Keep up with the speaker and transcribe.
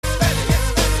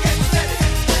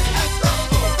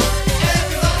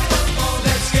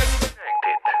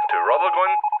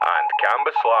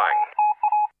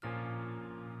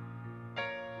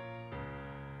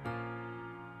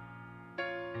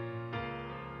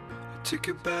Took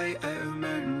a bite out of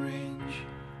mountain range.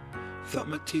 Thought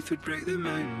my teeth would break the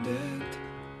mountain dead.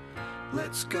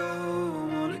 Let's go,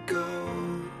 I wanna go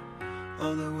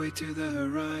all the way to the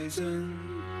horizon.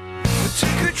 I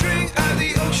took a drink out of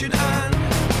the ocean and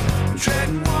I'm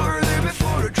treading water there before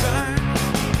I drown.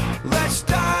 Let's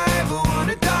dive, I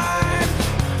wanna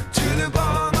dive to the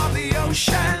bottom of the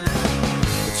ocean.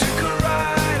 I took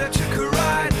a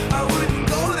ride, I wouldn't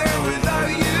go there without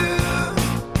you.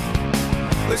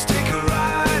 Let's take a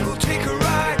ride, we'll take a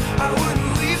ride, I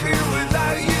wouldn't leave here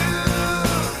without you.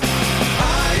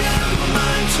 I am a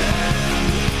mountain,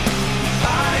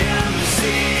 I am the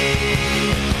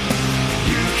sea.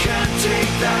 You can't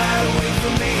take that away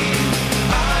from me.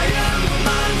 I am a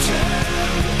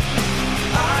mountain,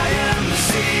 I am the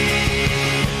sea.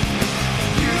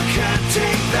 You can't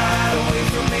take that away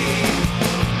from me.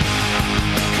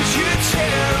 'Cause you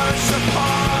tear us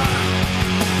apart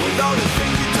with all the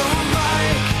things you don't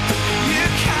like. You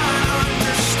can't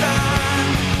understand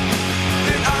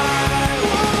that I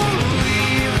won't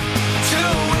leave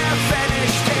till we're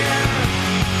finished here.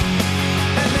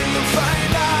 And then you'll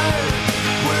find out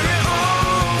where it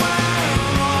all went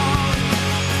wrong.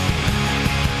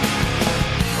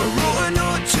 I wrote a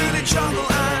note to the jungle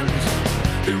and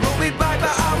they wrote me back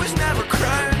that I was never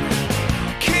crowned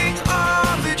king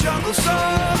of the jungle, so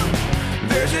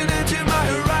there's an end to my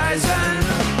horizon.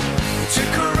 I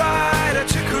took a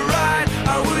ride,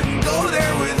 I wouldn't go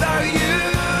there without you.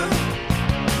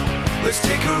 Let's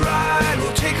take a ride,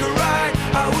 we'll take a ride,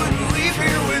 I wouldn't leave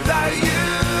here without you.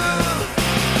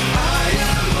 I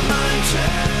am a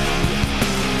mountain,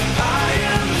 I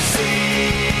am the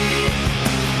sea.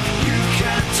 You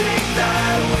can't take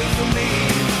that away from me.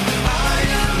 I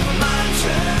am a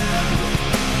mountain,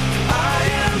 I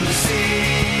am the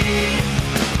sea.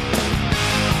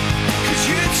 'Cause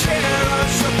you tear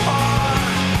us apart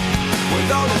with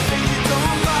all the things you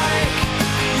don't like.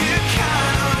 You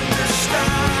can't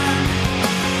understand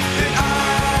that I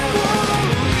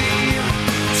won't leave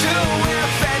till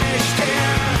we're finished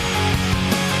here.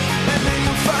 And then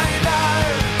you'll find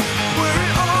out where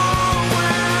it all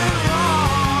went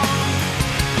wrong.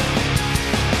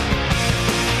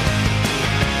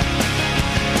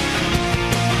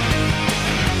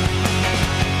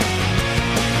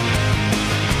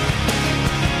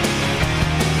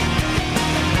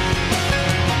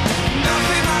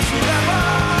 Nothing lasts forever,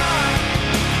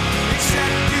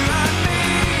 except you and me.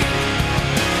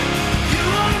 You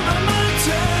are my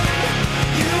mountain,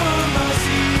 you are my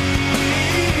sea.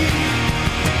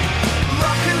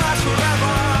 Love can last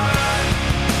forever,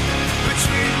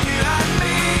 between you and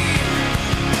me.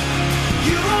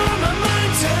 You are my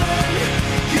mountain,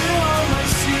 you are my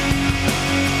sea.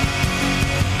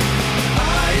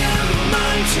 I am a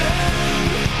mountain,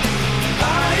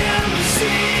 I am the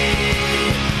sea.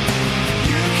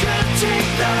 You can't take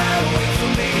that away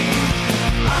from me.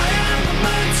 I am a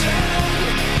mountain,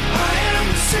 I am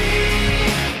the sea.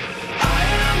 I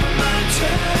am a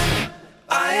mountain,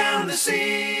 I am the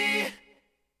sea.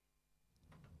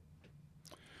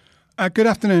 Good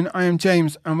afternoon, I am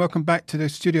James and welcome back to the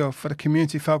studio for the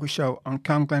Community Focus Show on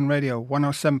Calm Glen Radio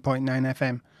 107.9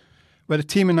 FM, where the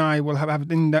team and I will have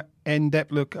an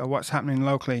in-depth look at what's happening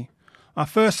locally. Our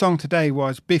first song today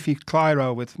was Biffy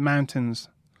Clyro with Mountains.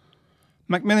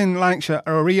 Macmillan Lanarkshire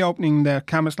are reopening their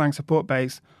Cambuslang support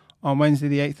base on Wednesday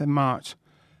the 8th of March.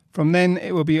 From then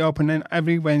it will be open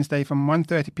every Wednesday from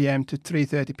 1:30pm to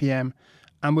 3:30pm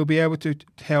and will be able to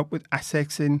help with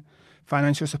accessing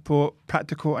financial support,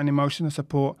 practical and emotional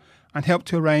support and help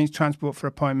to arrange transport for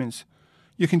appointments.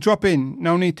 You can drop in,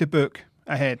 no need to book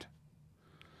ahead.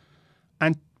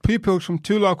 And pupils from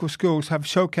 2 local schools have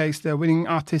showcased their winning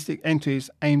artistic entries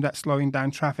aimed at slowing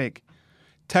down traffic.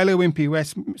 Taylor Wimpey,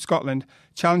 West Scotland,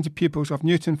 challenged pupils of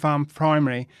Newton Farm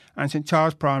Primary and St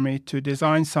Charles Primary to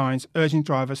design signs urging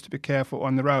drivers to be careful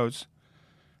on the roads.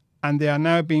 And they are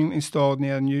now being installed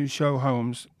near new show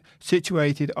homes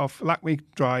situated off Lackwick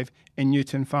Drive in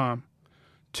Newton Farm.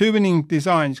 2 winning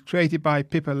designs created by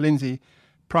Pippa Lindsay,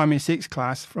 Primary 6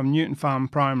 class from Newton Farm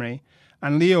Primary,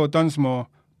 and Leo Dunsmore,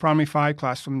 Primary 5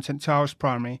 class from St Charles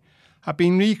Primary, have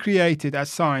been recreated as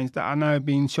signs that are now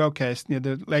being showcased near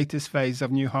the latest phase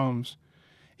of new homes.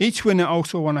 Each winner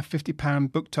also won a £50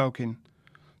 book token.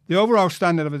 The overall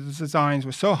standard of the designs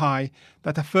was so high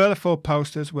that a further 4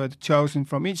 posters were chosen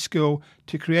from each school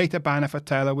to create a banner for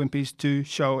Taylor Wimpey's 2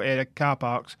 show area car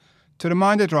parks to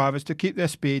remind the drivers to keep their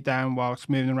speed down whilst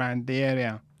moving around the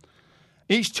area.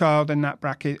 Each child in that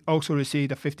bracket also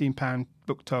received a £15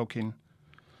 book token.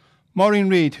 Maureen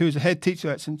Reid, who is a head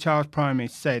teacher at St Charles Primary,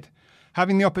 said,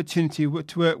 having the opportunity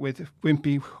to work with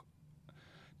Wimpey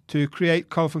to create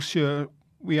colourful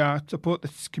we are to support the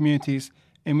communities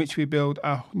in which we build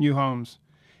our new homes.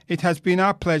 It has been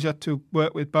our pleasure to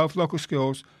work with both local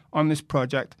schools on this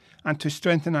project and to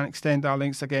strengthen and extend our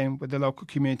links again with the local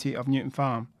community of Newton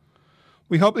Farm.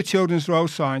 We hope the children's road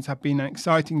signs have been an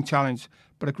exciting challenge,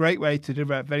 but a great way to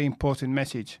deliver a very important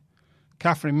message.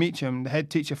 Catherine Meacham, the head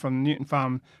teacher from Newton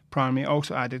Farm Primary,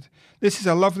 also added, "This is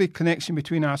a lovely connection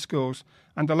between our schools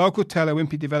and the local Taylor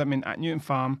Wimpey development at Newton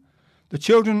Farm. The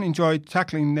children enjoyed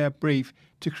tackling their brief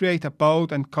to create a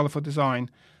bold and colourful design,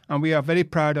 and we are very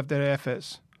proud of their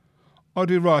efforts."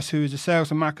 Audrey Ross, who is the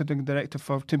Sales and Marketing Director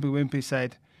for Timber Wimpey,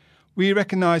 said, "We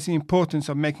recognise the importance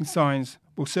of making signs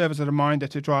will serve as a reminder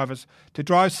to drivers to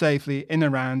drive safely in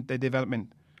and around their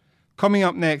development." Coming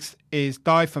up next is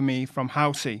Die For Me from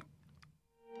Halsey.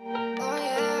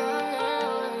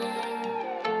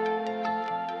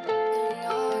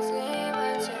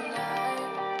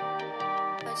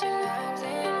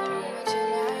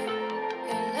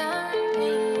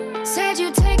 Said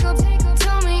you take up,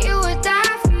 told me you would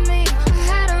die for me. I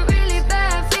had a really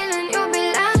bad feeling you'd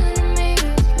be lying to me.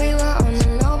 We were on the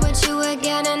low, but you were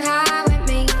getting high with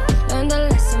me. Learned a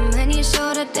lesson when you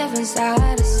showed a different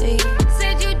side to see.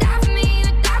 Said you die for me,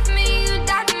 you die for me, you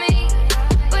die for me.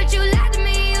 But you lied to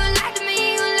me, you lied to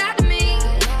me, you lied to me.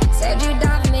 Said you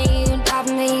die for me, you die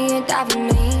for me, you die for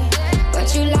me.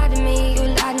 But you lied to me, you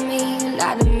lied to me, you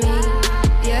lied to me.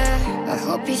 I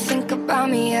hope you think about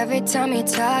me every time you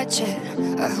touch it.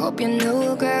 I hope your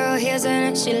new girl hears it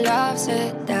and she loves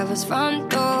it. That was front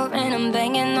door and I'm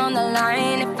banging on the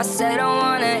line. If I said I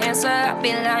wanna answer, I'd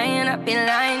be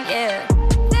lying, yeah.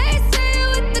 They say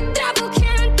what the devil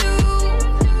can't do,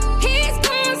 he's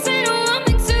gonna send a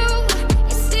woman too.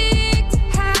 You stick to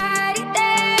hide it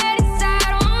dead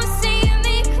inside, won't see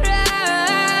me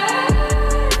cry.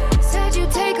 Said you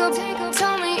take up,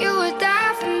 told me you would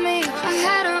die for me. I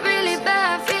had a really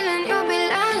bad feeling you'd be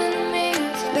lying to me.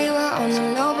 We were on the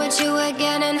low, but you were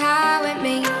getting high with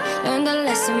me. Learned a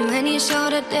lesson when you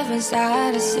showed a different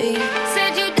side to see.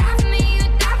 Said you die for me, you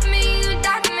die for me, you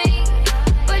die for me.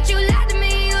 But you lied to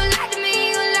me, you lied to me,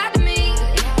 you lied to me.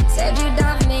 Said you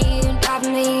die for me, you die for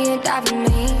me, you die for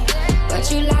me. But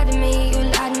you lied to me, you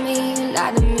lied to me, you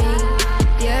lied to me.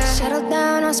 Yeah. Settle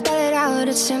down, I'll spell it out,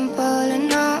 it's simple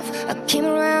enough. I came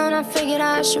around, I figured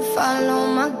I should follow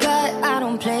my gut. I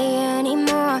don't play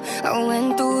anymore. I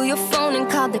went through your phone and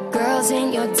called the girls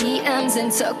in your DMs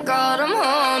and took all them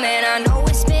home. And I know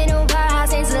it's been a while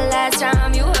since the last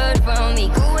time you heard from me.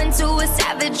 Going to a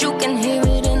savage, you can hear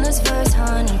it in this verse,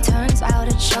 honey. Turns out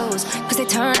it shows, cause they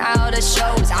turn out it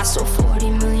shows. I sold 40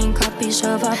 million copies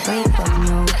of our breakup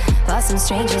note. Bought some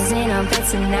strangers in our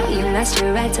beds and now you lost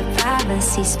your right to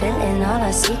privacy. Spilling all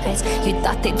our secrets, you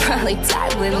thought they'd probably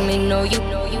die with me. No, you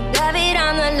love it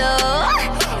on the low.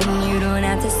 And you don't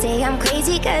have to say I'm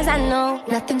crazy, cause I know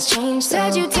nothing's changed.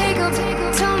 Said you take up,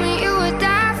 told me you would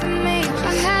die for me.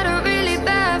 I had a really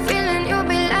bad feeling you'd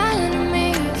be lying to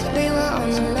me. We were on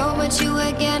the low, but you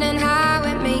were getting high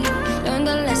with me. Learned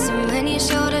a lesson when you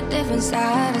showed a different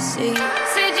side to see.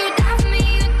 Said you die for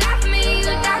me, you die for me, you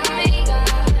die for me.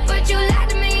 But you lied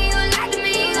to me, you lied to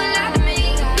me, you lied to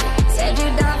me. Said you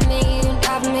die for me, you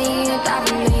die for me, you die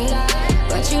for me.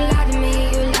 But you lied to me,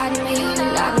 you lied to me, you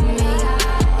lied to me.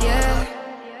 Yeah.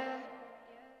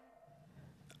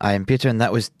 I am Peter and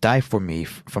that was Die For Me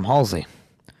from Halsey.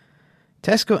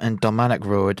 Tesco and Dalmanic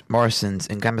Road, Morrison's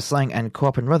in Cambuslang and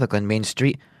Co-op in Rutherglen Main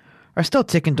Street are still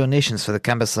taking donations for the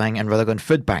Cambuslang and Rutherglen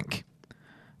Food Bank.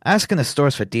 Ask in the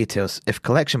stores for details if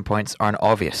collection points aren't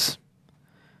obvious.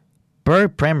 Burr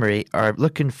Primary are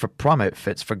looking for prom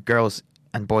outfits for girls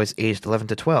and boys aged 11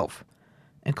 to 12,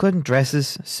 including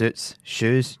dresses, suits,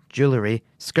 shoes, jewellery,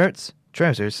 skirts,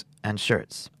 trousers and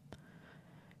shirts.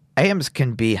 Items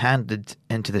can be handed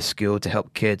into the school to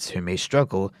help kids who may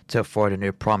struggle to afford a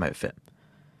new prom outfit.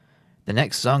 The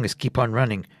next song is Keep On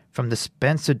Running from the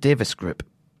Spencer Davis Group.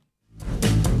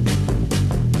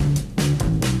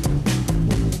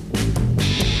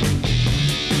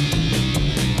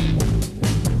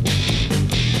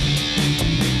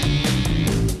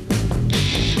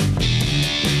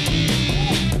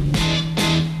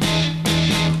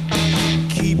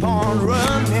 Keep on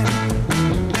running,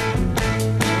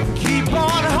 keep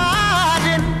on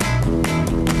hiding.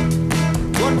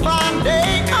 One fine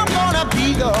day I'm gonna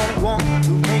be the one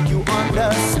to make you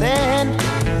understand.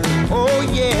 Oh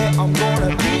yeah, I'm gonna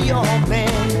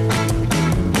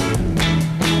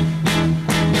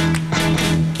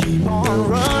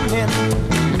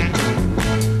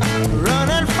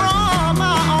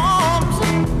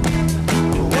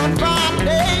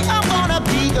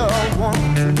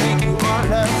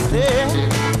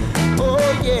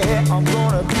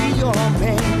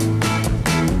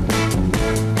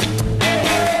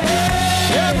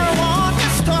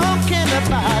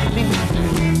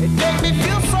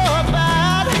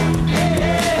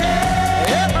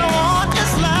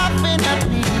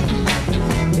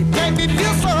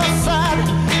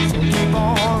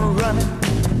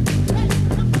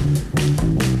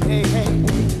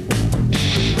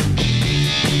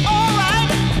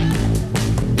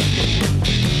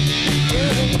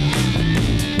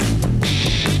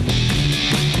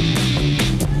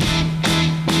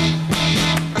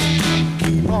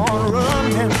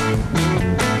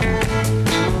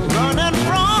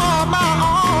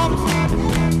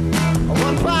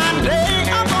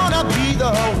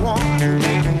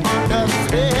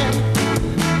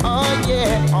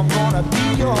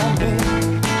your man.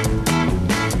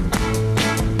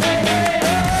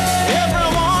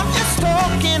 Everyone is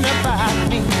talking about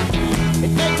me.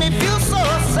 It makes me feel so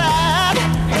sad.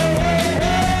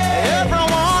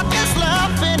 Everyone is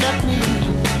laughing at me.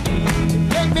 It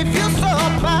makes me feel so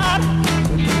bad.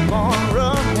 Keep on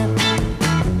running,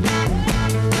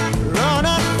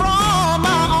 running from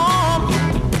my arms.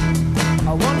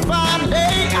 One fine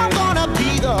day I'm gonna be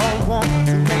the one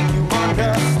to make you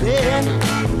understand.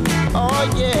 Oh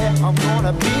yeah, I'm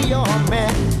gonna be your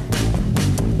man.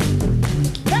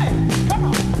 Hey, come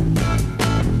on.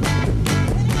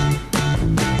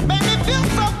 Make me feel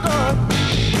so good.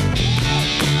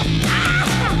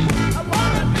 I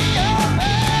wanna be your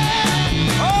man.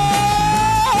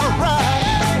 All right.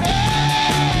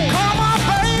 Come on,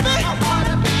 baby. I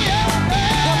wanna be your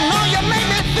man. You know you make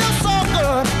me feel so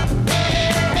good.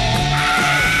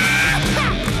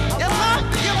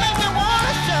 You make me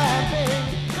wanna shine, baby.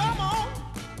 Come on.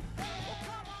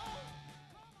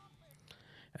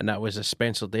 And that was the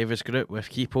Spencer Davis Group with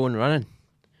Keep On Running.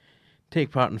 Take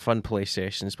part in fun play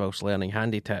sessions whilst learning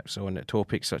handy tips on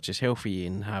topics such as healthy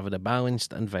eating, having a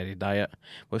balanced and varied diet,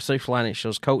 with South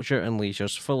Lanarkshire's Culture and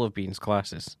Leisure's Full of Beans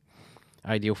classes.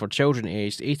 Ideal for children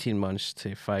aged 18 months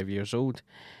to 5 years old.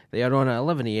 They are on at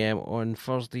 11 a.m. on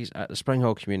Thursdays at the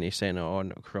Springhall Community Centre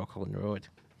on Crocklin Road.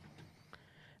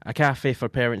 A cafe for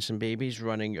parents and babies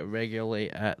running regularly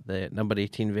at the number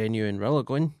 18 venue in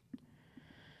Rutherglen.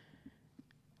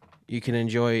 You can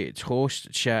enjoy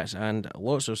toast, chats and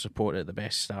lots of support at the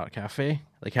Best Start Cafe.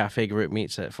 The cafe group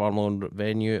meets at Farmland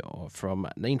venue from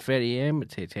 9:30am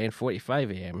to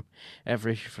 10:45am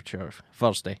every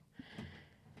Thursday.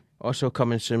 Also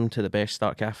coming soon to the Best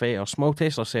Start Cafe are small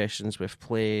Tesla sessions with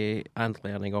play and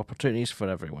learning opportunities for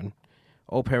everyone.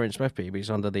 All parents with babies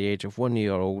under the age of 1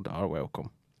 year old are welcome.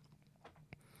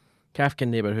 Kafkin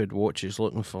Neighbourhood Watch is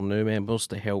looking for new members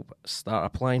to help start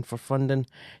applying for funding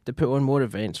to put on more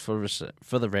events for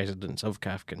the residents of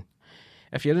Kafkin.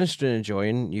 If you're interested in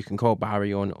joining, you can call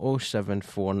Barry on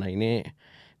 07498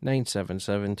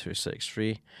 977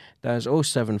 263. That is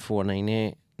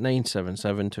 07498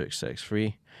 977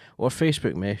 263, or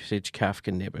Facebook message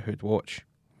Kafkin Neighbourhood Watch.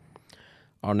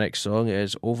 Our next song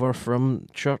is Over From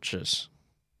Churches.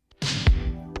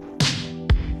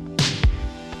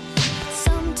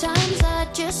 Sometimes I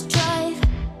just drive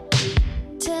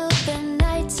till the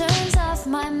night turns off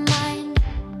my mind.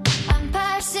 I'm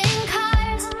passing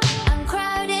cars, I'm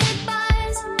crowded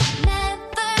bars.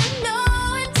 Never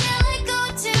know until I go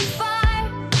too far.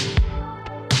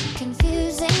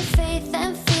 Confusing faith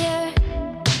and fear.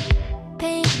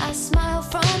 Paint a smile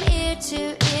from ear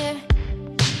to ear.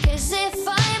 'Cause if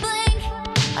I blink,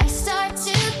 I start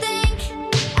to think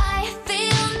I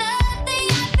feel nothing,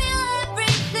 I feel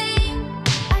everything.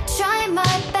 I try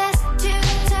my best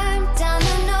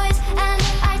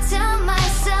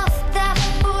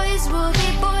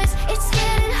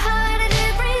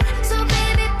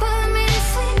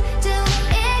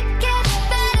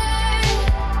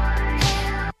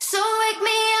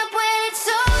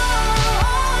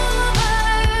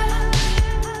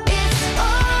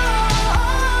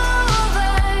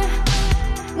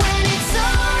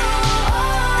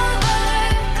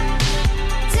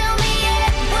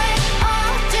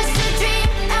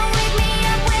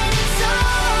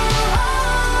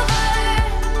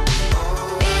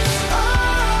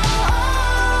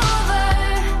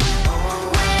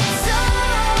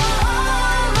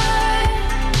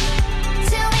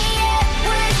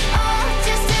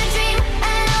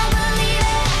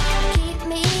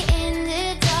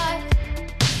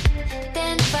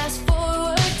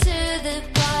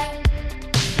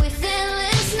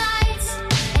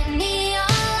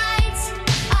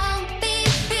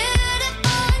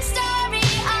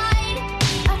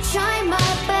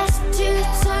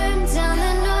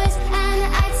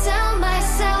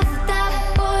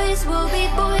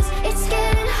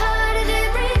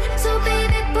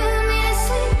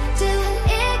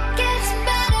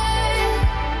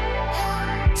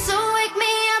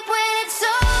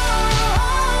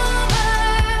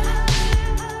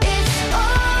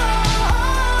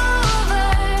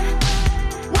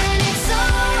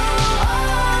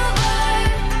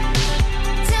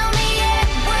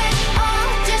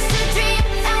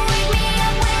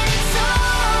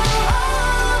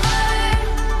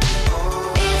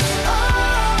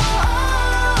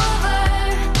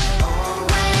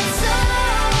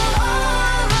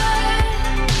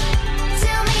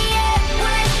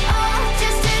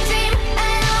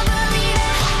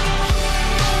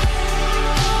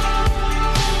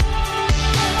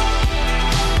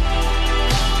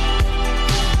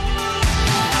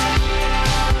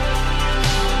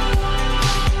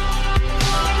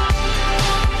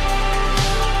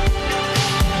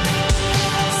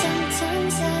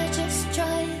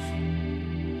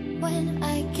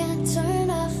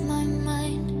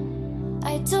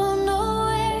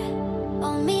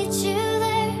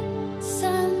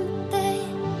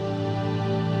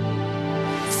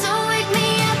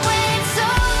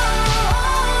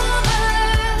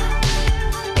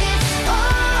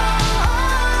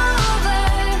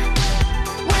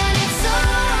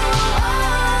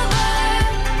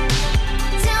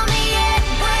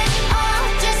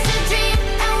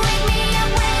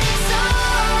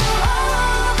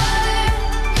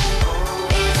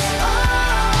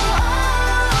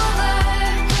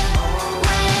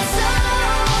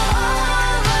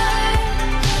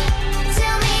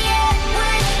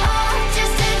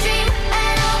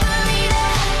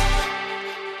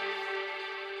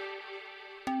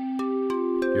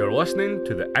listening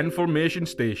to the Information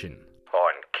Station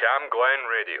on Cam Glen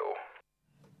Radio.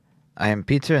 I am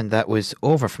Peter, and that was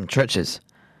Over from Churches.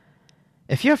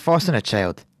 If you're fostering a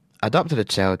child, adopted a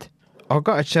child, or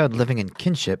got a child living in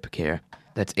kinship care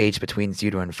that's aged between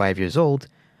 0 and 5 years old,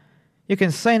 you can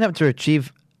sign up to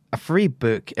retrieve a free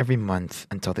book every month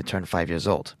until they turn 5 years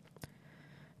old.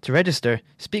 To register,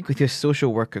 speak with your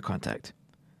social worker contact.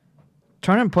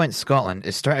 Turning Point Scotland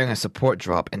is starting a support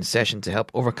drop in session to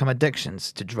help overcome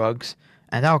addictions to drugs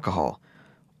and alcohol,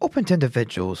 open to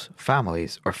individuals,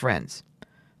 families, or friends.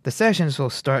 The sessions will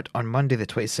start on Monday the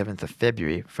 27th of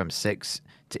February from 6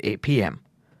 to 8 p.m.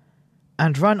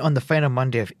 and run on the final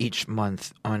Monday of each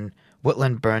month on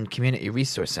Woodland Burn Community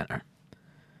Resource Centre.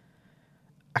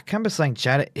 A Cambuslang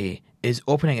charity is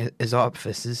opening its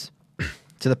offices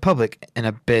to the public in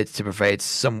a bid to provide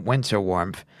some winter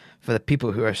warmth for the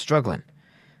people who are struggling.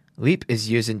 LEAP is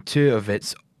using 2 of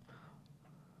its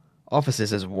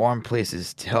offices as warm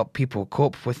places to help people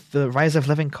cope with the rise of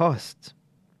living costs.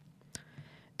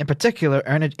 In particular,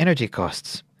 energy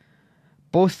costs.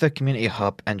 Both the community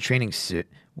hub and training suite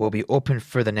will be open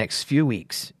for the next few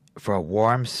weeks for a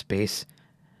warm space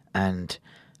and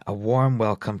a warm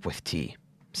welcome with tea,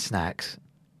 snacks,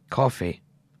 coffee,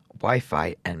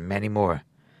 Wi-Fi, and many more.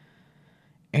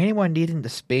 Anyone needing the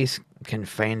space can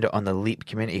find it on the LEAP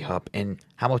Community Hub in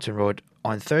Hamilton Road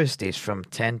on Thursdays from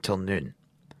 10 till noon,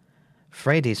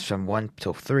 Fridays from 1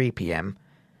 till 3 p.m,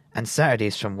 and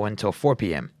Saturdays from 1 till 4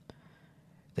 p.m.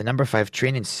 The number 5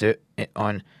 training suite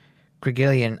on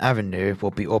Craigellian Avenue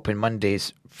will be open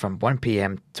Mondays from 1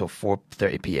 p.m. till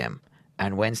 4:30 p.m,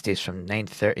 and Wednesdays from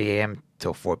 9:30 a.m.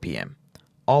 till 4 p.m.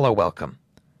 All are welcome.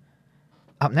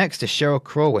 Up next is Sheryl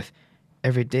Crow with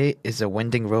Every Day is a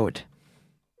Winding Road.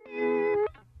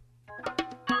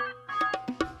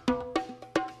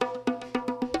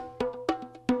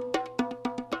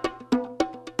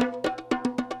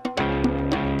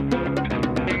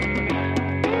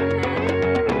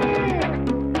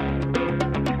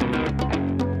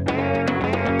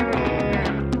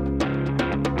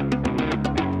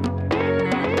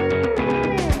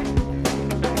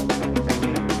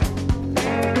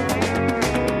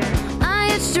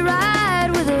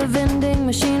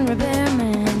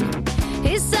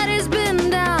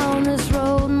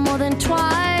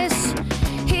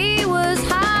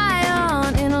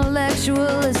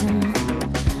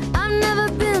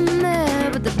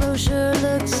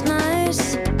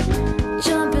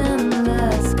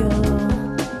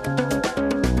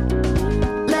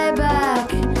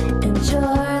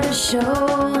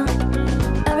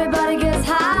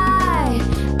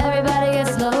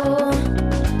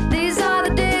 These are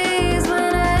the days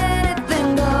when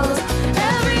anything goes.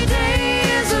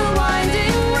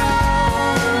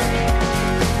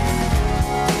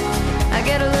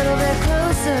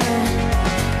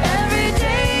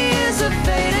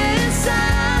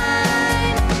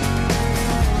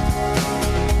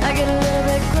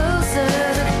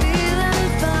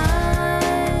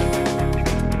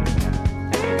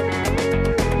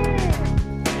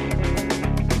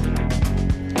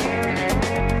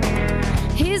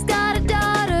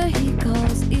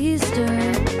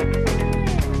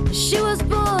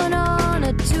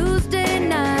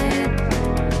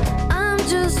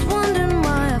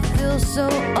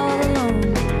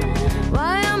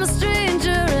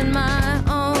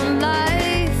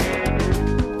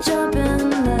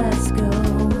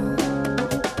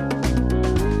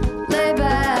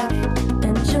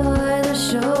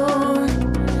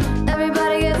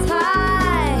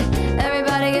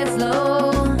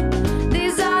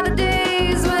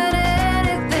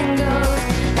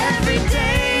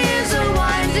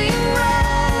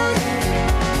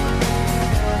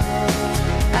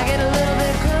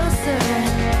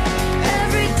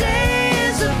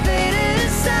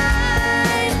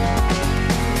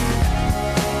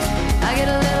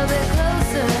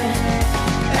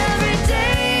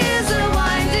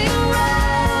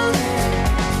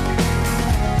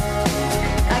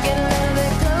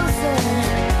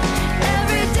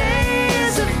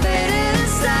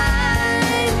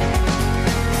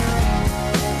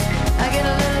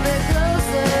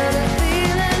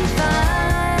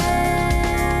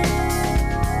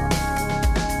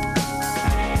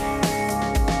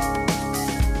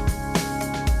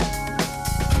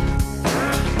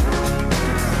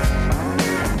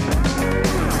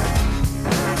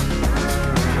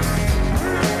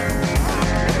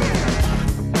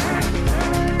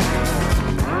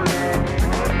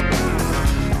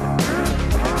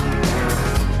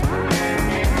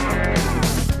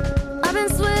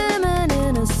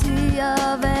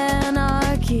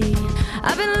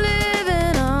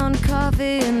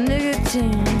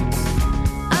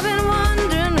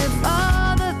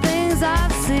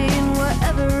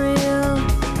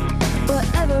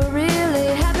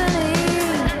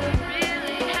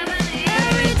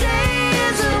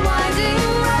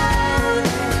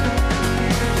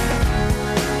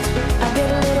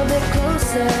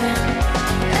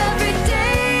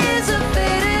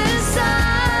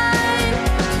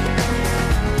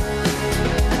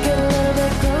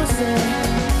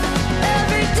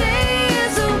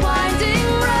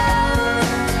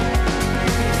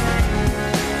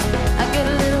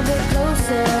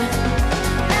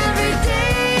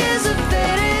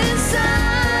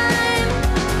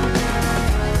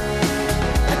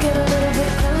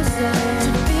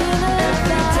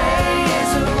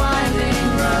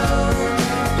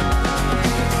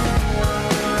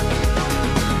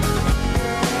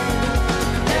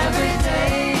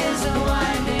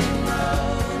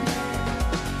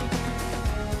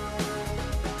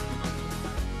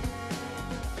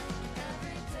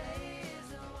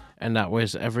 And that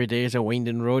was Every Day is a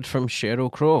Winding Road from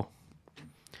Sheryl Crow.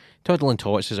 Toddlin'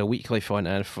 Tots is a weekly fun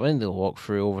and friendly walk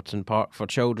through Overton Park for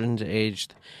children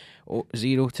aged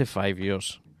 0 to 5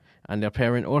 years, and their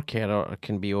parent or carer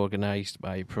can be organised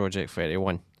by Project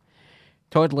 31.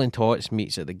 Toddlin' Tots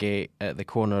meets at the gate at the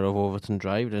corner of Overton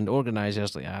Drive, and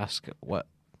organisers ask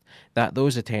that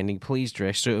those attending please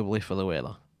dress suitably for the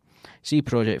weather. See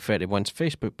Project 31's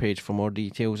Facebook page for more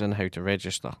details on how to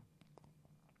register.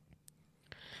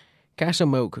 Castle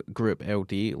Milk Group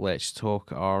LD Let's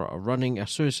Talk are running a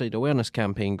suicide awareness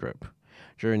campaign group.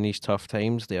 During these tough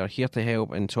times, they are here to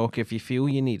help and talk if you feel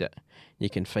you need it. You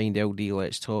can find LD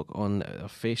Let's Talk on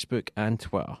Facebook and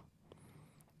Twitter.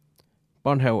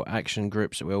 Burnhill Action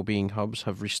Group's Wellbeing Hubs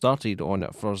have restarted on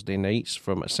Thursday nights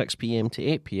from 6 p.m. to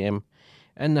 8 p.m.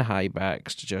 in the high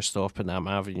backs just off Panam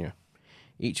Avenue.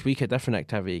 Each week a different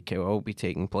activity will be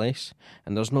taking place,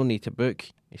 and there's no need to book,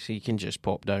 so you can just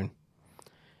pop down.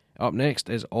 Up next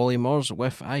is Ollie Murs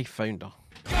with I Found Her.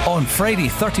 On Friday,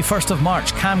 31st of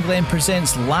March, Cam Glen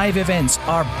Presents live events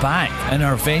are back in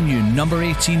our venue, number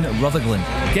 18, Rutherglen.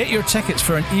 Get your tickets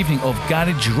for an evening of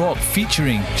garage rock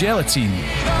featuring Gelatine,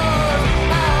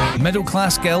 Middle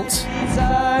Class Guilt,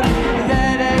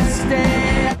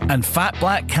 and Fat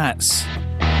Black Cats.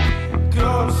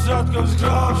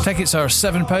 Tickets are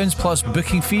 £7 plus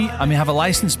booking fee, and we have a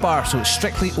licensed bar, so it's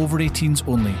strictly over 18s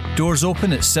only. Doors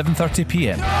open at 7:30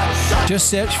 p.m. Just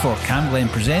search for Cam Glen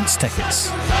Presents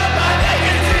tickets.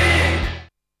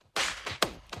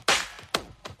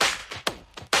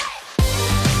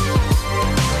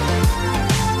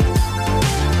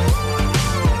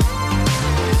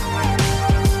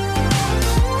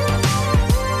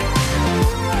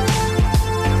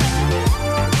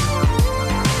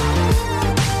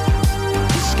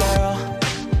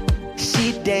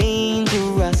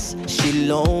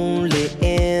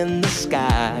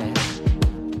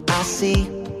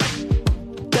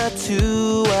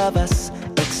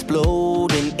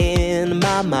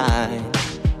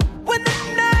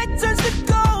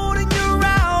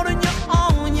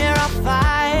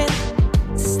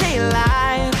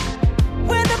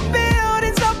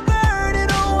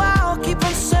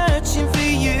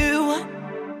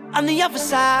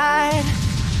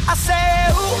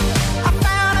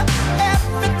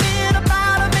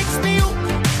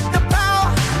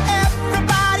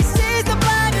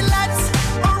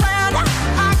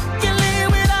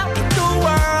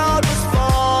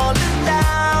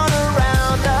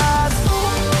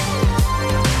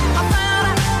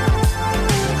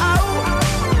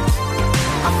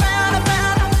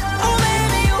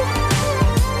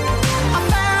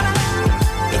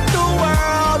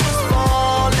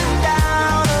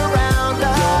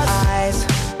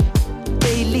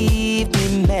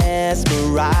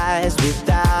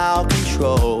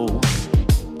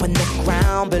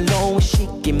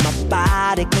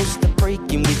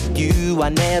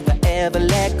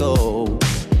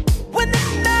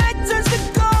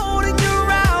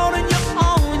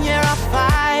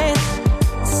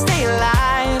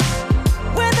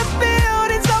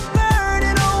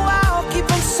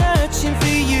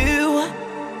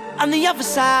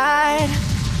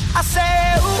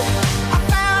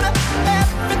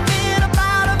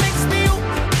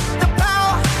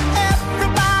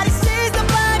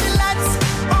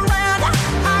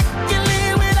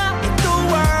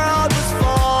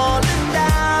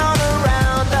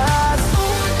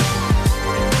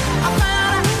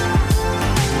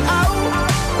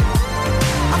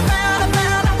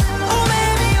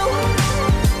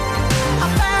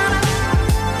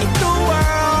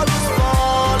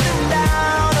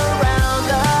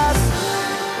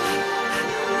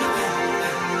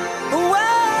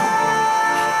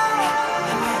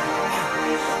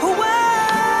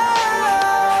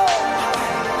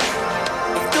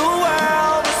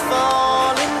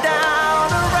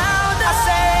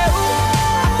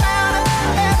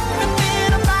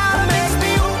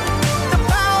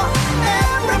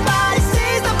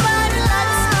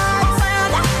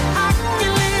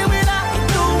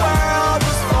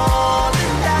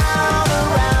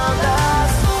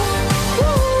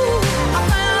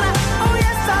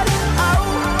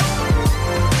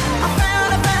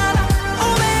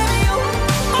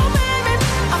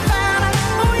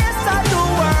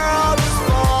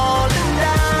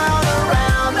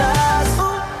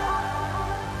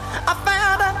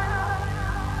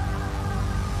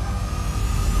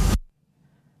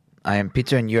 I am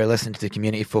Peter, and you're listening to the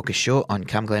Community Focus Show on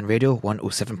Cam Glen Radio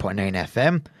 107.9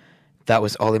 FM. That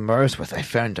was Ollie Murs with I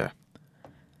Found Her.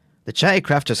 The Chatty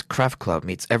Crafters Craft Club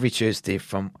meets every Tuesday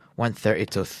from 1:30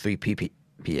 till 3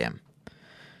 p.m.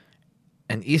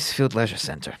 in Eastfield Leisure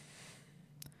Centre.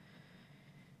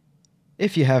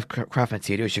 If you have craft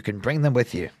materials, you can bring them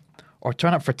with you, or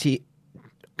turn up for a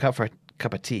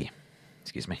cup of tea.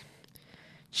 Excuse me.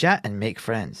 Chat and make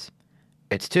friends.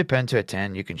 It's £2 to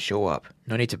attend. You can show up.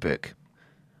 No need to book.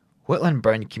 Whitland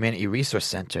Burn Community Resource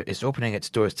Centre is opening its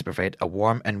doors to provide a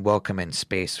warm and welcoming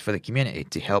space for the community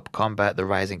to help combat the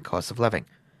rising cost of living.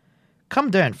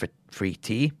 Come down for free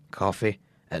tea, coffee,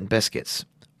 and biscuits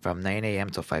from 9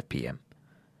 a.m. till 5 p.m.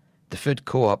 The food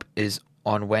co-op is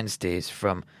on Wednesdays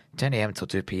from 10 a.m. till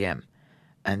 2 p.m.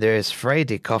 and there is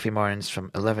Friday coffee mornings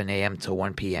from 11 a.m. till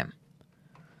 1 p.m.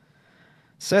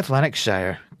 South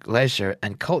Lanarkshire Leisure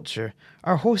and Culture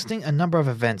are hosting a number of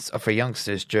events for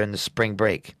youngsters during the spring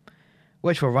break,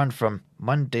 which will run from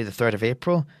Monday the 3rd of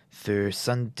April through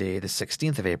Sunday the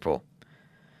 16th of April.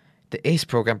 The ACE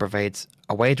programme provides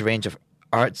a wide range of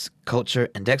arts, culture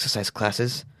and exercise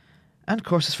classes and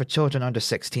courses for children under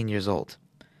 16 years old,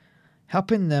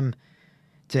 helping them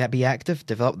to be active,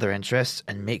 develop their interests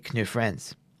and make new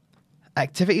friends.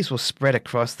 Activities will spread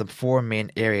across the 4 main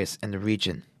areas in the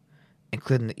region,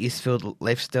 including the Eastfield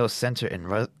Lifestyle Centre in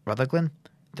Rutherglen.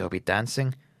 There will be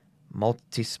dancing,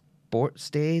 multi-sports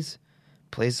days,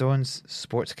 play zones,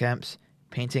 sports camps,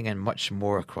 painting and much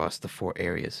more across the 4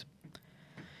 areas.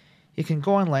 You can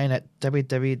go online at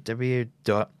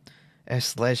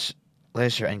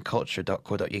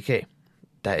www.sleisureandculture.co.uk.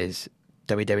 That is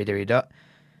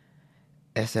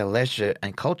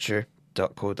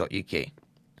www.sleisureandculture.co.uk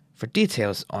for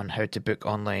details on how to book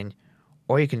online,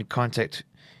 or you can contact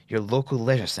your local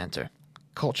leisure centre,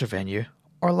 culture venue,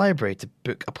 or library to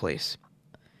book a place.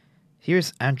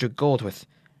 Here's Andrew Gold with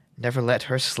Never Let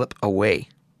Her Slip Away.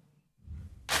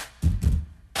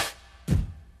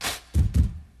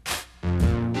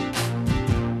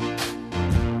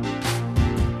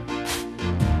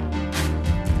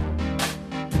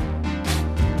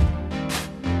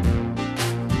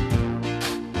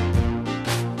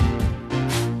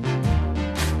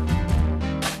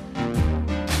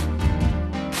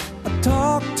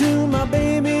 Talk to my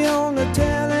baby on the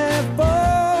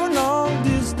telephone long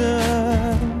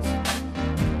distance.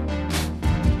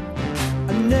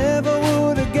 I never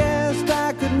would have guessed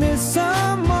I could miss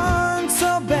someone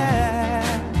so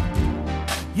bad.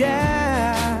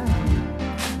 Yeah,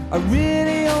 I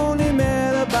really only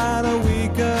met about a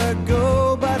week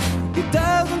ago, but it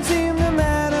doesn't seem to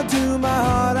matter to my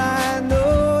heart. I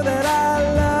know that I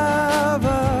love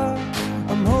her.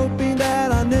 I'm hoping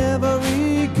that I never recover,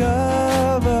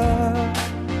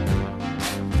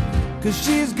 'cause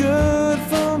she's good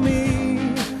for me,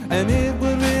 and it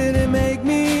would really make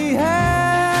me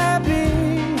happy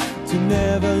to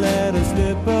never let her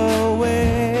slip away.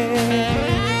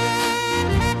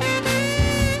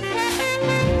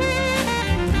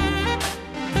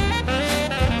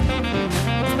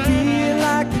 I feel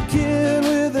like a kid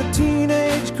with a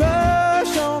teenage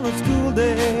crush on a school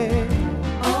day.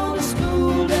 On a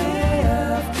school day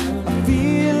after. I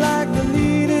feel like the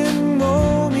leading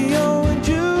Romeo and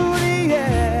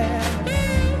Juliet.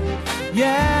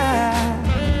 Yeah,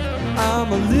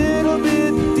 I'm a little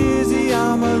bit dizzy,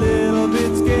 I'm a little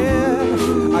bit scared.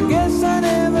 I guess I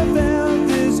never felt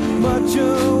this much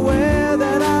aware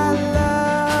that I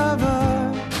love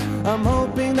her. I'm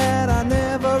hoping that I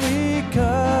never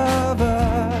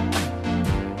recover,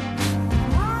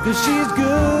 'cause she's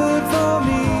good for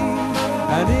me,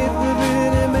 and it would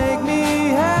really make me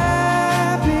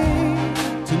happy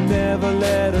to never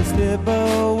let her slip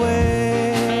away.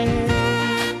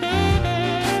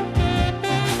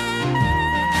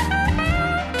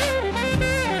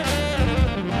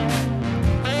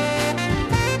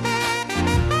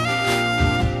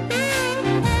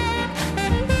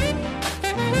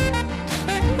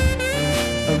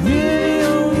 I really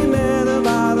only met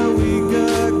about a week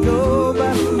ago,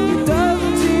 but it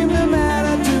doesn't seem to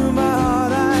matter to my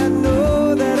heart. I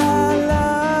know that I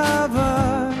love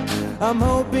her. I'm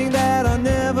hoping that I'll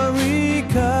never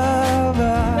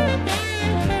recover.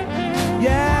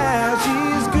 Yeah,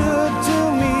 she's good to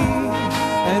me,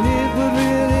 and it would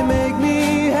really make me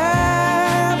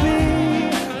happy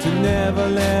to never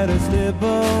let her slip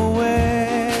away.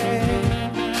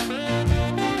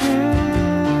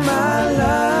 I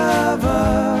love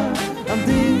her. I'm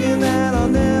thinking that I'll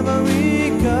never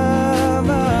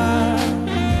recover.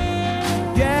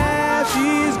 Yeah,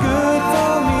 she's good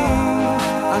for me.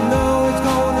 I know it's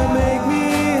gonna make me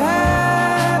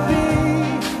happy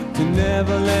to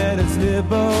never let it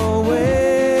slip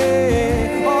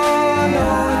away. Oh, I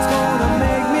know it's gonna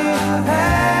make me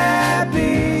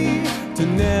happy to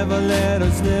never let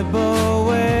her slip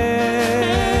away.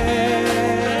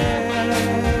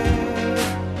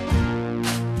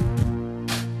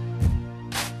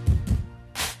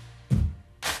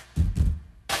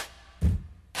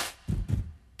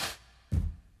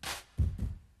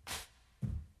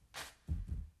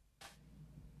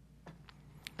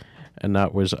 And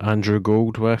that was Andrew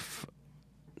Gold with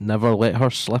Never Let Her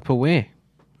Slip Away.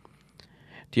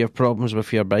 Do you have problems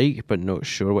with your bike but not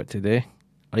sure what to do?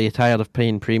 Are you tired of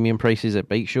paying premium prices at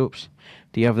bike shops?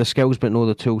 Do you have the skills but no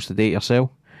the tools to do it yourself?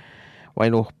 Why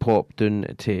not pop down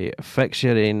to Fix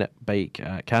Your Own Bike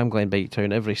at Camglen Bike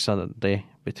Town every Saturday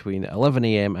between 11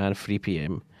 AM and 3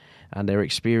 PM, and their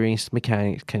experienced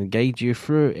mechanics can guide you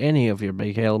through any of your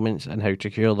bike elements and how to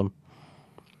cure them.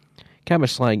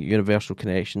 Cambuslang Universal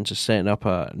Connections is setting up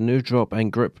a new drop-in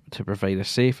group to provide a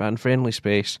safe and friendly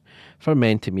space for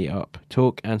men to meet up,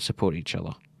 talk and support each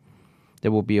other.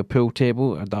 There will be a pool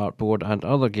table, a dartboard and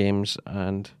other games,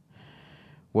 and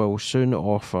will soon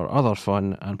offer other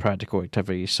fun and practical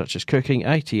activities such as cooking,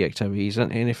 IT activities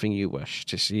and anything you wish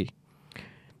to see.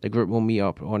 The group will meet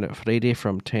up on Friday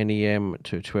from 10 AM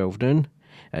to 12 noon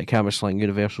at Cambuslang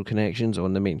Universal Connections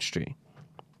on the main street.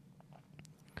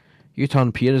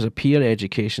 U-Turn Peer is a peer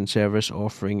education service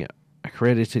offering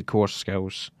accredited course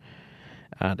skills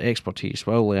and expertise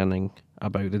while learning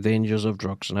about the dangers of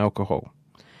drugs and alcohol,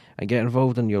 and get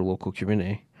involved in your local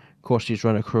community. Courses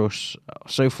run across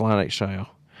South Lanarkshire.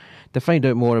 To find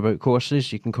out more about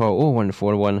courses, you can call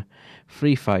 0141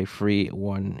 353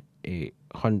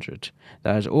 1800.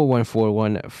 That is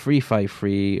 0141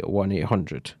 353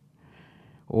 1800.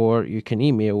 Or you can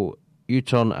email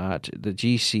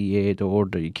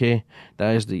uturn@thegca.org.uk.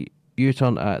 That is the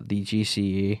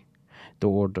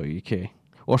uturn@thegca.org.uk.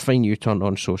 Or find U-Turn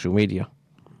on social media.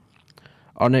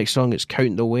 Our next song is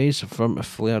Count the Ways from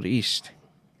Flare East.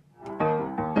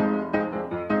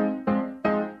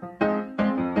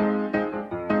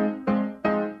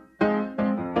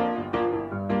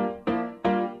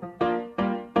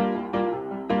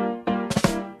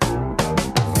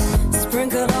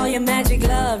 Sprinkle all your magic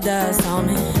love dust on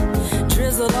it.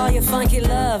 Drizzle all your funky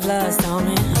love lust on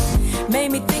it.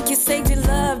 Made me think you saved your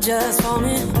love just for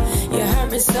me. You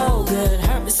hurt me so good,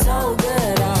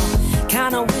 oh.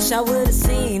 Kinda wish I would've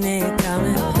seen it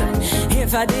coming.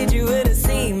 If I did, you would've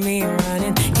seen me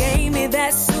running. Gave me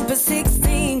that super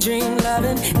 16 dream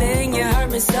loving. Then you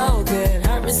hurt me so good,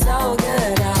 oh.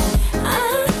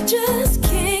 I just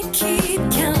can't keep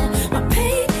count. My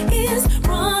pain is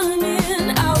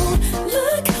running out.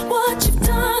 Look what you've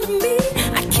done to me.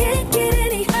 I can't get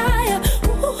any higher.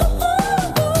 Ooh.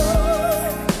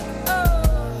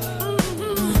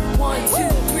 1, 2,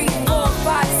 3, 4,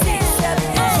 5, 6,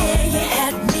 7, 8. Yeah, you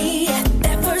had me at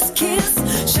that first kiss.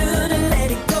 Should've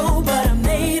let it go, but I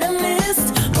made a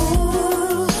list.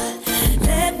 Ooh,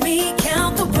 let me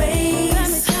count the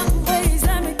ways.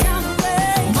 Let me count the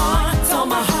ways. Marked on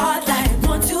my heart like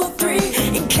 1, 2, 3.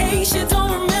 In case you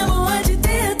don't remember what you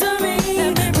did to me.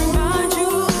 Let me remind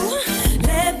you.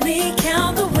 Let me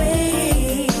count the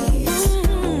ways.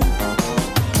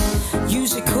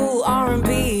 Use your cool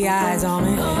R&B eyes on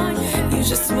me. Use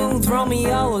your smooth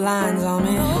Romeo lines on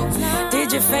me.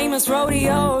 Did your famous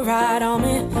rodeo ride on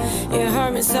me. You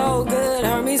hurt me so good,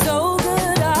 I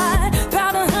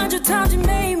about 100 times you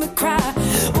made me cry.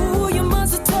 Ooh, you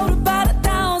must have told about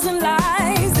 1,000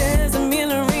 lies. There's a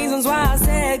million reasons why I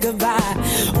said goodbye.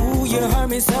 Ooh, you hurt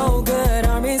me so good,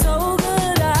 I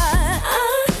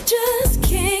just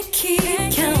can't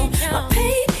keep count. My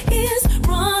pain is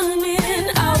running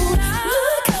out.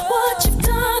 Look what you've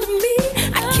done to me.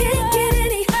 I can't get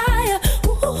any higher.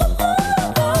 Ooh,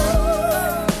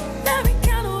 let me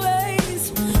count the ways.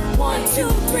 1, 2,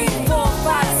 3, 4,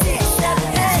 5, 6, 7,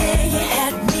 8. Yeah, you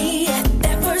had me at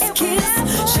that first kiss.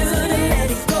 Should've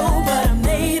let it go, but I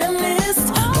made a list.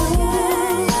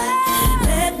 Ooh,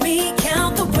 let me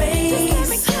count the ways. Let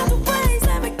me count the ways.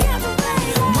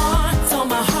 Marked on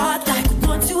my heart like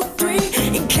 1, 2, 3.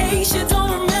 In case you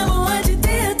don't remember what you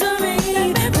did to me.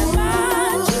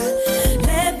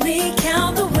 Let me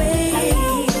count the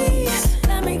ways.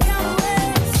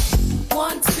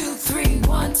 1, 2, 3,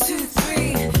 1, 2,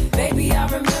 3. Baby, I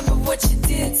remember what you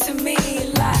did to me.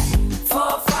 Like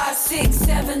 4, 5, 6,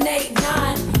 7, 8,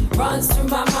 9. Runs through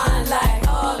my mind like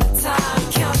all the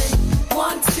time. Counting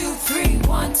 1, 2, 3,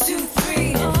 1, 2,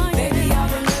 3. Baby, I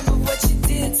remember what you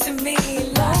did to me.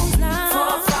 Like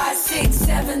 4, 5, 6,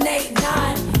 7, 8,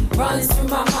 9. Runs through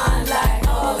my mind like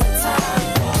all the time.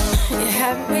 You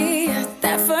had me at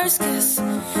that first kiss.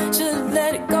 Should've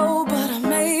let it go, but I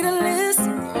made a list.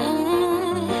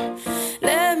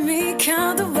 Let me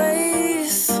count the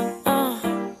ways.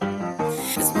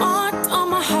 It's marked on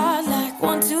my heart like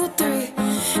 1, 2, 3.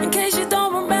 In case you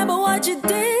don't remember what you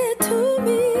did to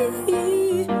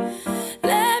me.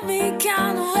 Let me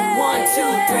count the ways. 1,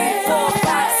 2, 3, 4,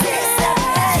 5, 6,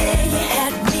 7, 8. Yeah, you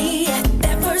had me at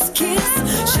that first kiss.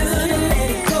 Should've let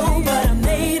it go, but I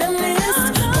made a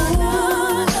list.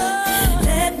 Ooh,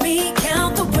 let me count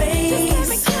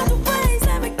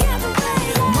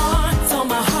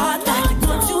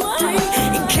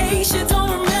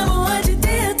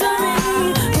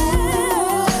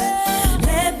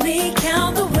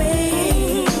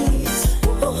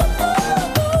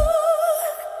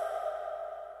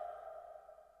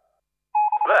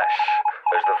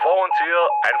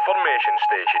Transformation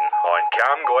Station on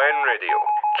Cam Glen Radio,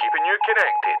 keeping you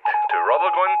connected to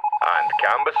Rutherglen and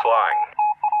Cambuslang.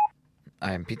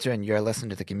 I'm Peter, and you're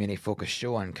listening to the Community Focus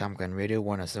Show on Cam Glen Radio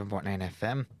 107.9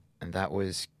 FM, and that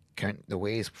was Count the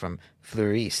Ways from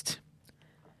Fleur East.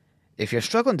 If you're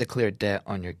struggling to clear debt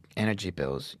on your energy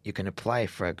bills, you can apply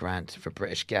for a grant for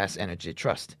British Gas Energy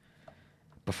Trust.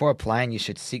 Before applying, you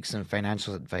should seek some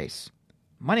financial advice.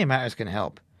 Money Matters can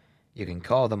help. You can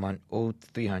call them on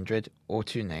 0300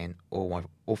 029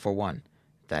 041.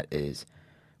 That is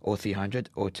 0300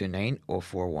 029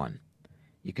 041.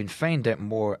 You can find out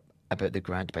more about the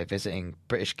grant by visiting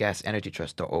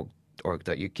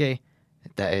britishgasenergytrust.org.uk.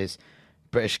 That is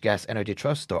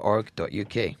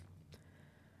britishgasenergytrust.org.uk.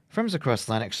 Firms across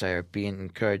Lanarkshire are being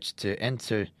encouraged to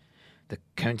enter the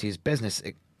county's Business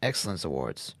Excellence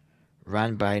Awards,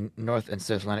 run by North and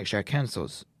South Lanarkshire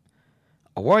councils.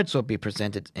 Awards will be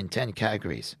presented in 10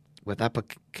 categories, with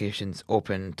applications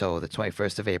open until the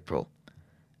 21st of April,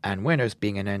 and winners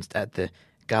being announced at the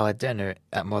gala dinner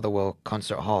at Motherwell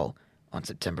Concert Hall on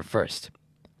September 1st.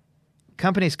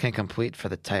 Companies can compete for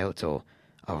the title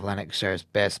of Lanarkshire's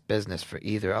Best Business for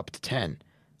either up to 10,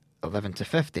 11 to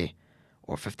 50,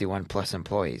 or 51 plus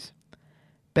employees.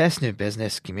 Best New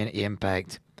Business, Community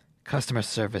Impact, Customer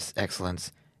Service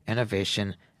Excellence,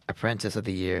 Innovation, Apprentice of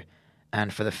the Year,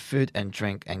 and for the Food and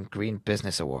Drink and Green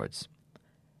Business Awards.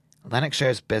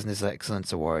 Lanarkshire's Business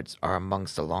Excellence Awards are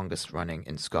amongst the longest running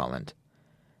in Scotland,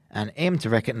 and aim to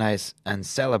recognise and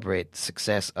celebrate the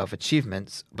success of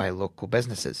achievements by local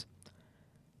businesses.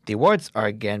 The awards are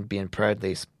again being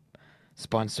proudly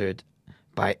sponsored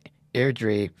by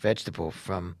Airdrie Vegetable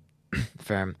from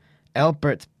firm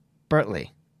Albert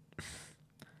Bertley,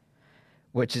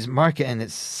 which is marking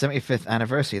its 75th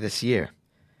anniversary this year.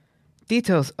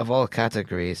 Details of all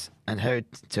categories and how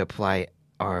to apply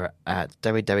are at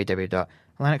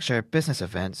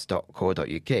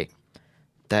www.lanarkshirebusinessevents.co.uk.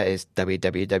 That is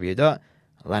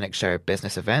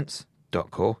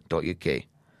www.lanarkshirebusinessevents.co.uk.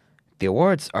 The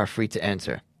awards are free to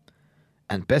enter,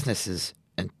 and businesses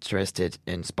interested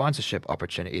in sponsorship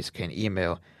opportunities can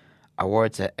email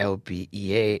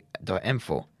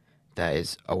awards@lbea.info. That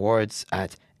is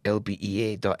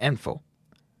awards@lbea.info.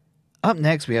 Up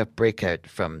next, we have Breakout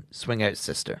from Swing Out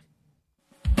Sister.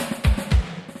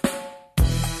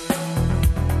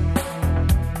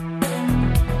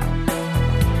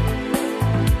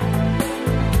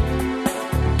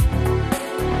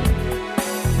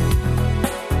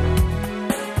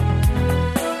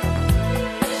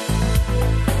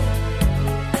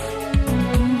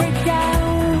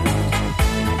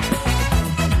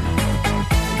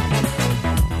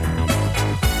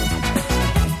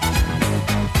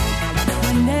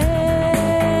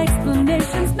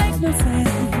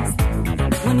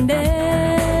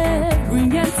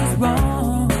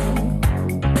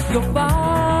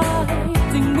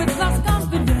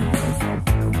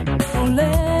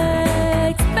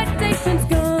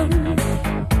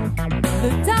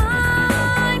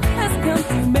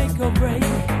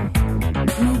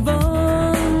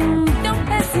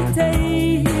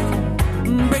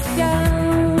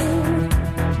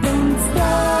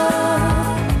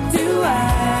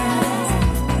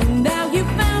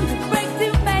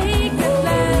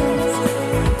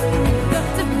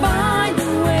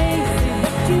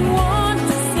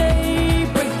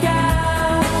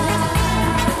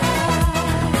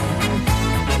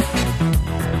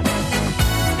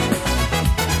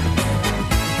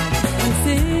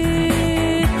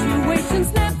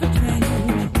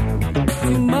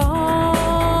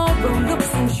 Tomorrow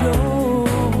looks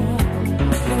unsure.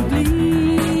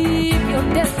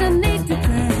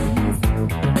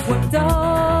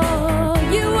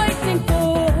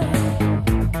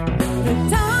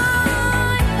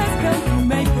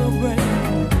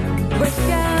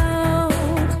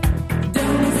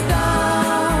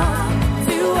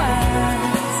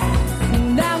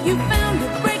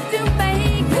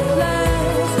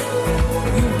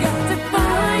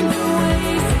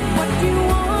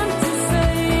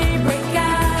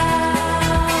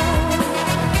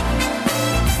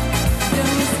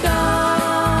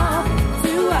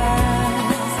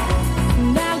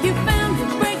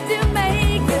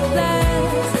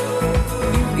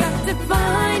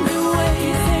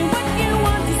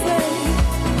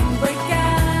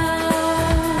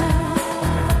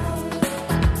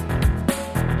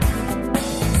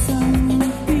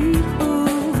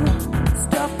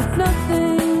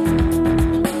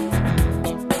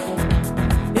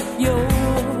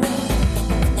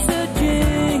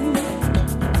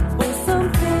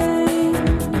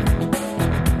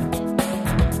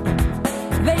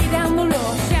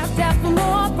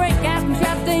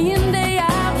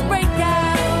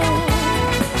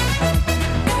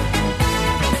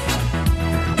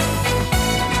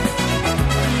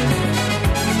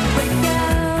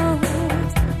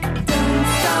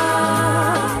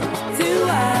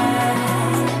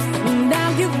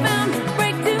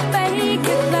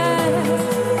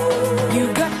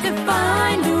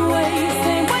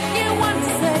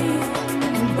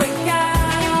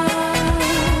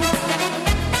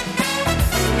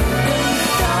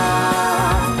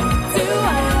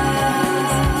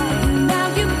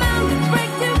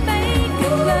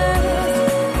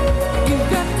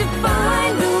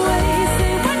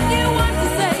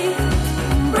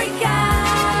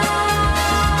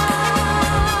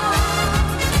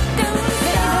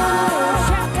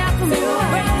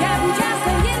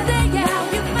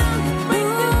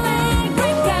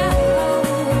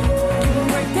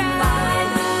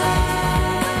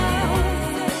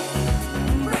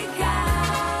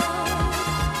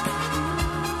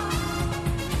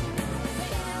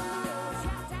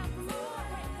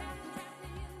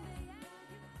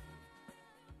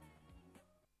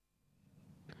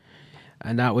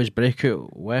 And that was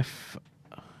Breakout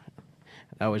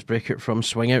from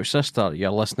Swing Out Sister.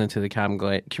 You're listening to the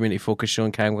Community Focus Show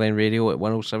on Cam Glen Radio at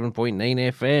 107.9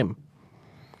 FM.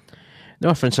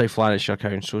 North and South Lanarkshire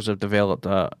councils have developed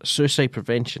a suicide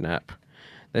prevention app.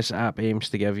 This app aims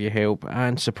to give you help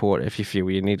and support if you feel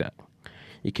you need it.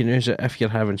 You can use it if you're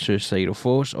having suicidal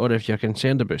thoughts or if you're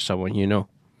concerned about someone you know.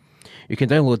 You can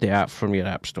download the app from your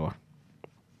app store.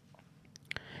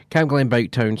 Cam Glen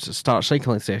Bike Town's Start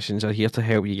Cycling sessions are here to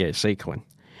help you get cycling.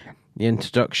 The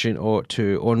introduction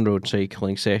to on-road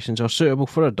cycling sessions are suitable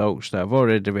for adults that have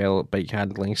already developed bike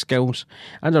handling skills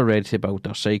and are ready to build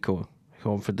their cycle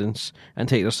confidence and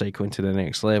take their cycling to the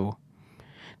next level.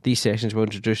 These sessions will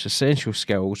introduce essential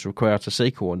skills required to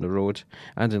cycle on the road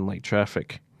and in light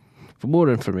traffic. For more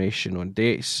information on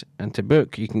dates and to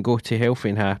book, you can go to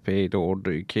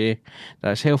healthyandhappy.org.uk.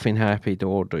 That's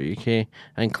healthyandhappy.org.uk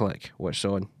and click What's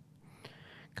On.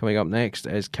 Coming up next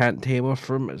is Can't Tame Her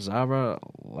from Zara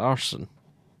Larsson.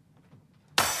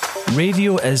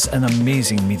 Radio is an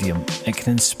amazing medium. It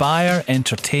can inspire,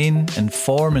 entertain,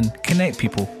 inform and connect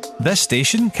people. This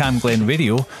station, Cam Glen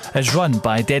Radio, is run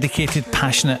by a dedicated,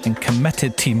 passionate and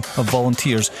committed team of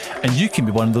volunteers, and you can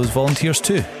be one of those volunteers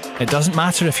too. It doesn't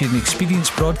matter if you're an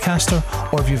experienced broadcaster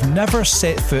or if you've never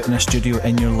set foot in a studio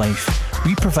in your life.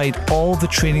 We provide all the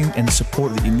training and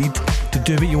support that you need to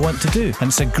do what you want to do. And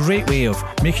it's a great way of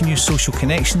making new social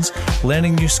connections,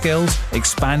 learning new skills,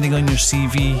 expanding on your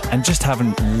CV and just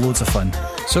having loads of fun.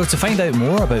 So to find out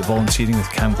more about volunteering with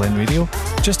Cam Glen Radio,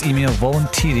 just email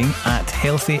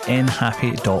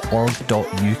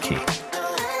volunteering@healthyandhappy.org.uk.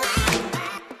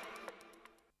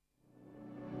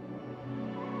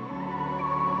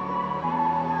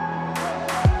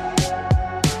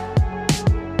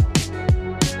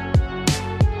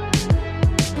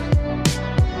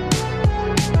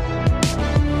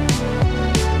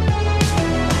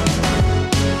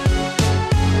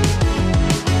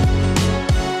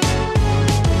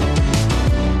 she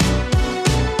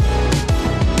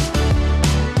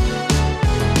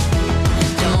ain't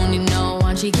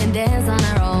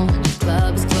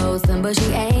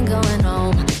going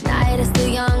home. Night is still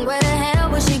young, where the hell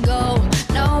will she go?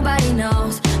 Nobody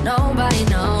knows.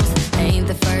 Ain't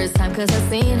the first time, cause I've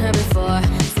seen her before.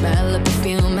 Smell her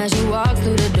perfume as she walks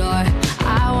through the door.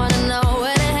 I wanna know,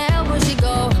 where the hell will she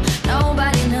go?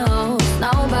 Nobody knows. No,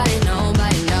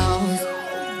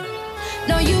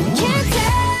 you can't tame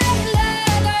the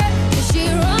girl, cause she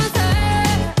runs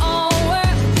her own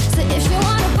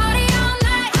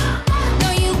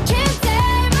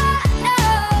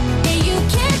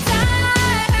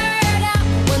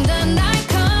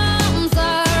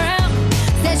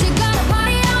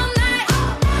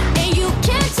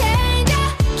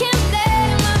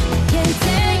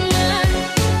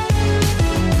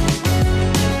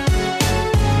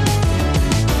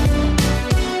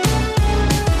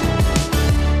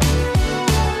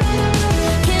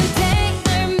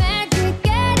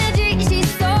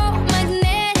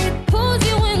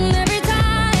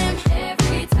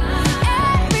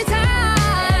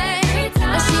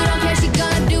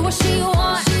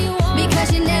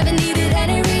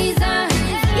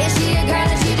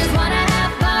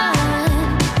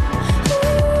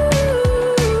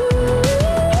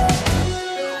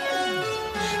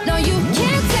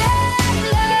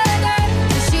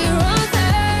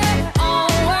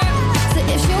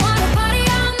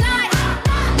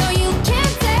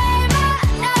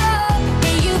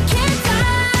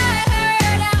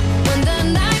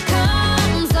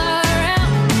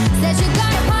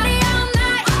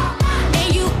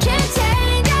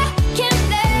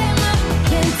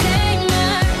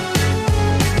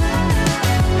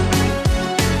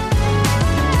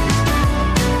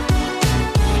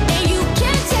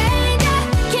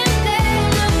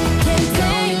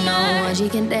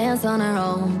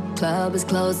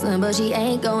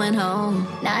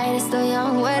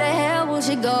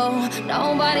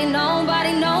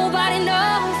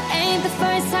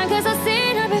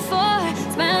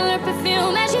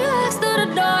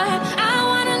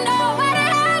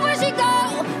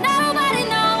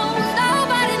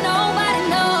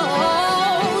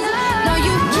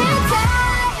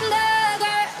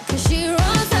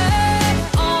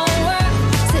world.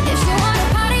 So if she wanna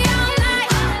party all night,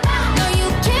 no, you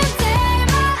can't tame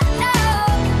her, no.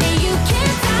 You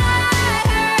can't tie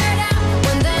her down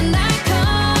when the night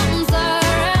comes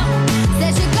around.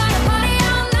 Said you gotta party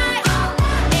all night,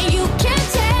 and you can't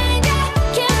change it,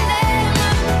 can't tame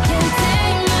her, can't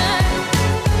tame her.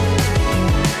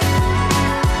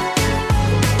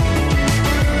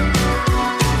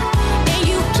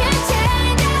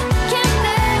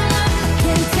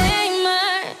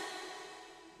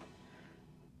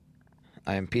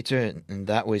 I am Peter, and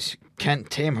that was Can't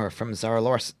Tame Her from Zara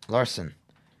Larson.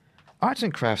 Arts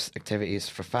and crafts activities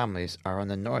for families are on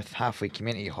the North Halfway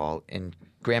Community Hall in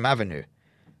Graham Avenue,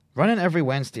 running every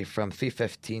Wednesday from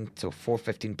 3:15 till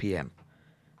 4:15 p.m.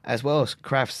 As well as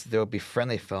crafts, there will be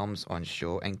friendly films on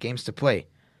show and games to play.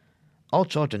 All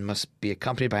children must be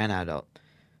accompanied by an adult.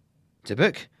 To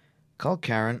book, call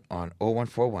Karen on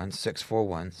 0141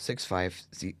 641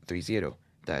 6530.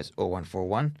 That is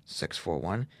 0141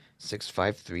 641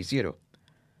 6530.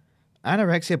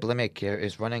 Anorexia Bulimia Care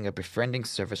is running a befriending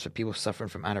service for people suffering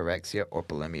from anorexia or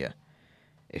bulimia.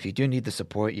 If you do need the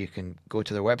support, you can go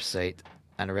to their website,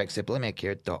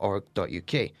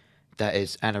 anorexiabulimiacare.org.uk. That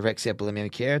is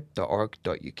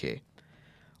anorexiabulimiacare.org.uk.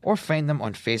 Or find them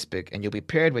on Facebook, and you'll be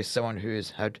paired with someone who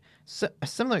has had a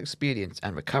similar experience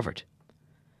and recovered.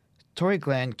 Tory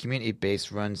Glen Community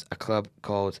Base runs a club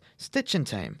called Stitchin'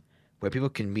 Time, where people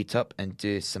can meet up and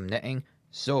do some knitting,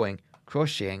 sewing,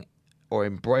 crocheting, or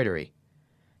embroidery.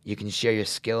 You can share your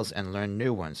skills and learn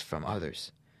new ones from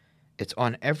others. It's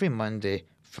on every Monday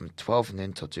from 12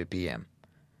 noon till 2 p.m.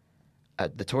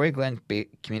 at the Tory Glen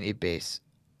Community Base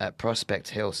at Prospect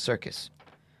Hill Circus.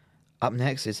 Up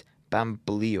next is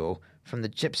Bamboleo from the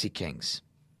Gypsy Kings.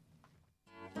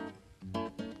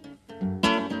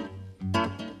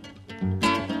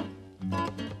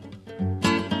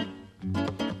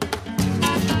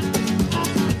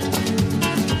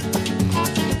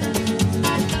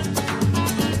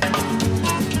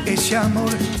 Ese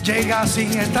amor llega así,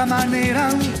 esta manera,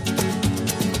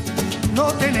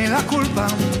 no tiene la culpa.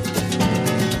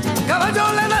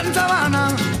 Caballo le dan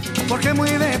sabana, porque es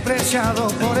muy despreciado,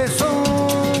 por eso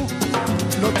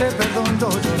no te perdono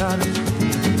llorar.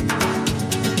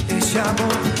 Ese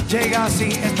amor llega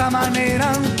así, esta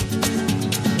manera,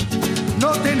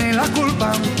 no tiene la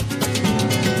culpa.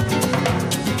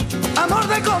 Amor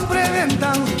de compra y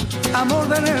venta, amor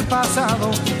del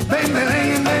pasado. Ven,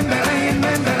 Belén, ven, Belén,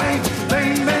 ven, Belén,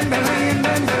 ven, ven, Belén,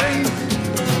 ven, Belén.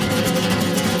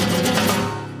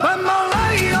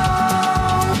 Bamboleo,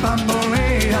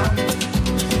 bambolea,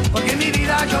 porque mi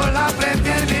vida yo la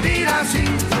prefiero vivir así.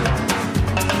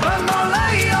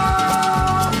 Bamboleo,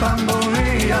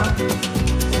 bambolea,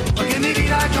 porque mi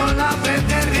vida yo la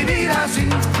prefiero vivir así.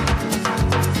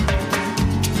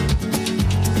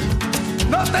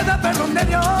 No te da perdón de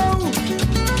Dios.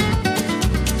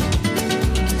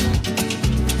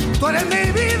 Tú eres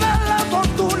mi vida, la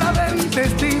fortuna del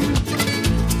destino.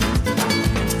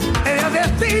 El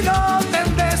destino te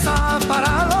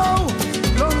desaparado.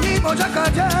 Lo mismo ya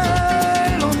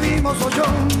callé, lo mismo soy yo.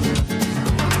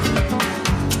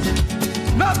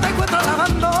 No te encuentro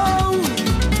lavando.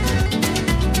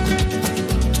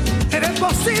 Eres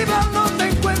posible, no te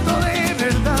encuentro de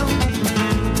verdad.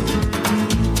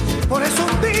 Por eso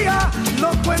un día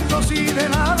no cuento así de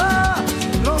nada.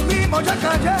 Lo mismo ya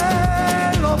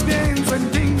callé, lo pienso en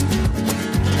ti.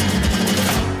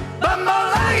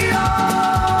 Bamboleo,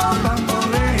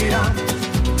 bambolea,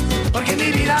 porque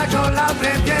mi vida yo la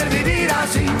prefiero vivir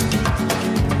así.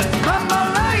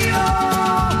 Bamboleo,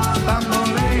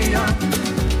 bambolea,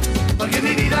 porque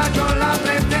mi vida yo la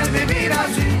prefiero vivir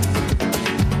así.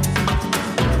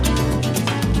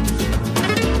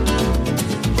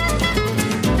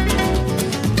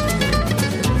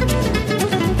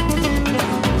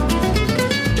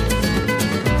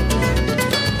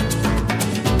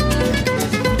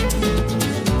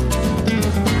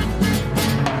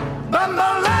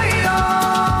 Bamboleo,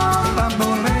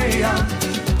 bambolea,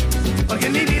 porque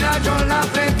mi vida yo la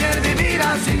prefiero vivir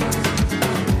así.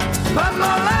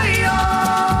 Bamboleo,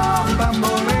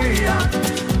 bambolea,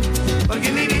 porque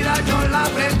mi vida yo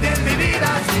la prefiero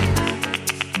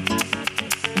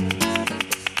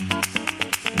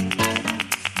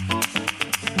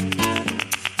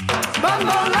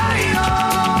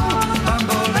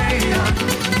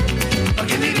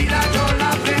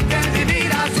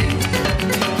vivir así.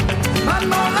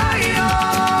 Bamboleo,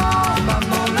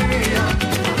 bambolea,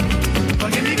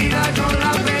 porque mi vida yo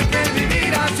la prefiero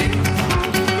vivir así.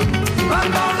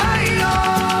 Bamboleo,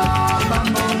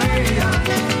 bambolea,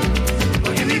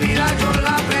 porque mi vida yo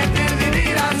la prefiero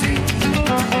vivir así.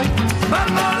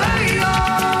 Bamboleo,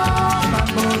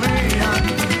 bambolea,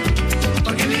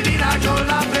 porque mi vida yo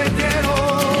la prefiero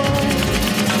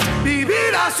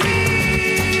vivir así.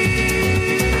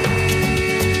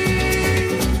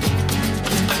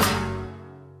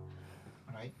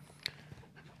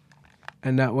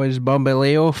 And that was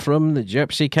Bamboleo from the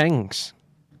Gypsy Kings.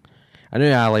 A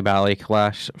new Ali Bally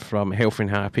class from Healthy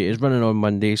and Happy is running on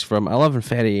Mondays from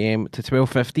 11:30am to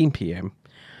 12:15pm,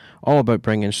 all about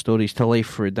bringing stories to life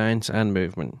through dance and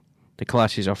movement. The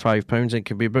classes are £5 and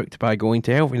can be booked by going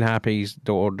to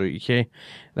healthyandhappy.org.uk.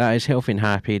 That is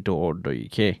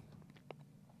healthyandhappy.org.uk.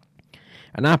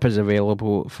 An app is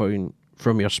available from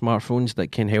your smartphones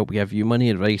that can help give you money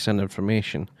advice and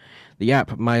information. The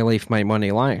app My Life My Money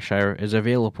Lancashire is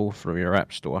available from your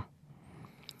app store.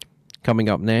 Coming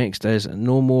up next is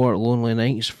No More Lonely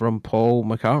Nights from Paul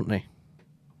McCartney.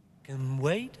 Can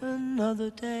wait another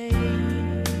day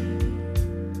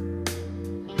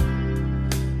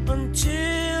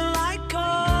until I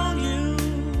call you.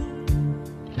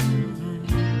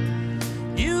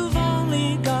 You've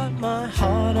only got my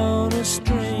heart on a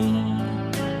string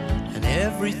and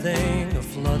everything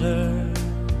aflutter.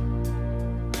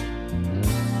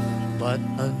 But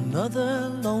another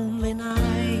lonely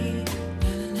night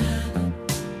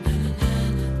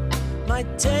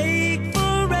might take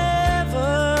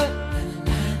forever.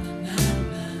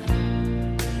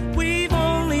 We've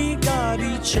only got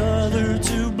each other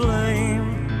to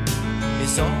blame.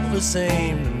 It's all the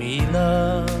same to me,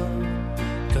 love,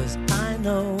 'cause I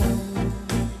know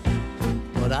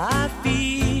what I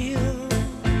feel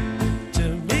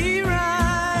to be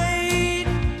right.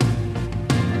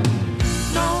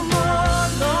 No more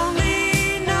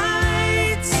lonely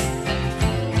nights.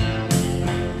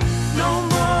 No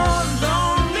more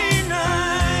lonely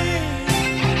nights.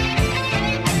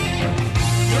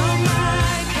 You're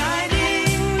my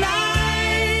guiding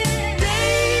light.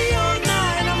 Day or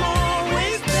night, I'm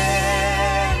always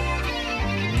there.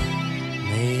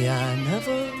 May I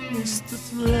never miss the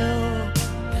thrill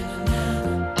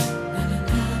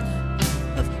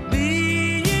of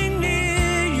being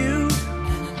near you.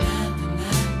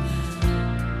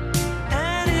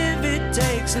 And if it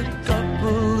takes a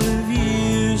couple of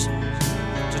years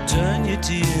to turn your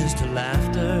tears to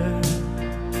laughter,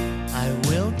 I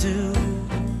will do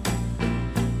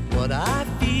what I